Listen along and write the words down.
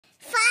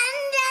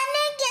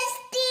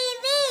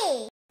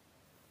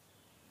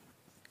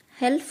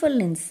helpful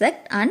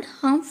insect and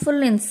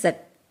harmful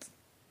insect.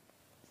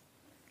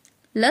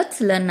 Let's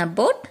learn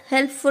about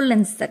helpful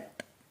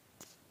insect.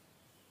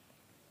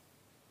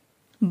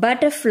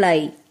 Butterfly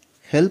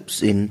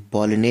helps in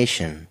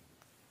pollination.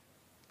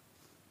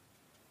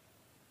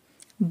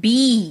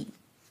 Bee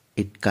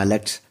it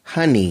collects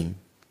honey.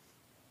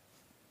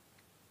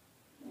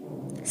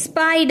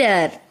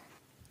 Spider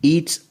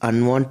eats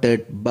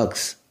unwanted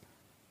bugs.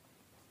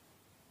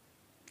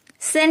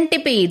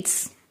 Centipedes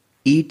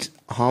eats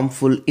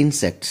harmful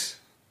insects.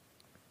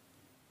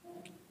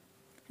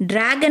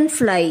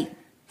 Dragonfly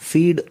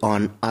feed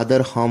on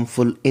other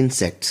harmful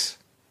insects.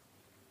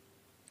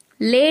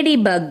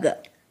 Ladybug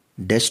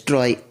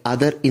destroy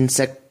other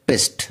insect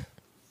pests.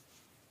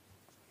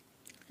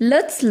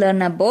 Let's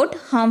learn about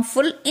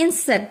harmful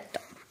insect.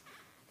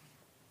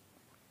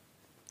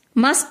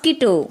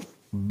 Mosquito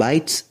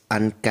bites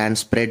and can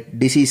spread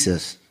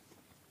diseases.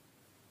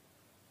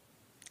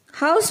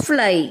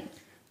 Housefly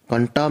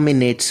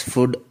contaminates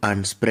food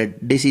and spread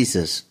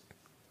diseases.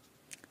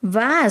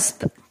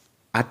 Wasp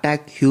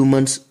attack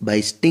humans by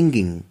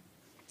stinging.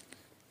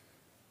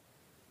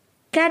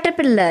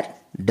 Caterpillar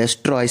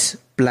destroys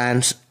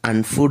plants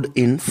and food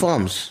in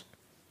farms.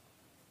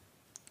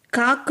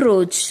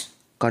 Cockroach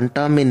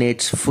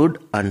contaminates food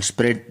and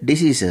spread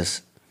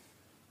diseases.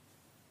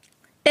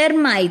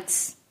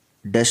 Termites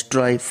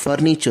destroy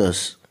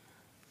furnitures.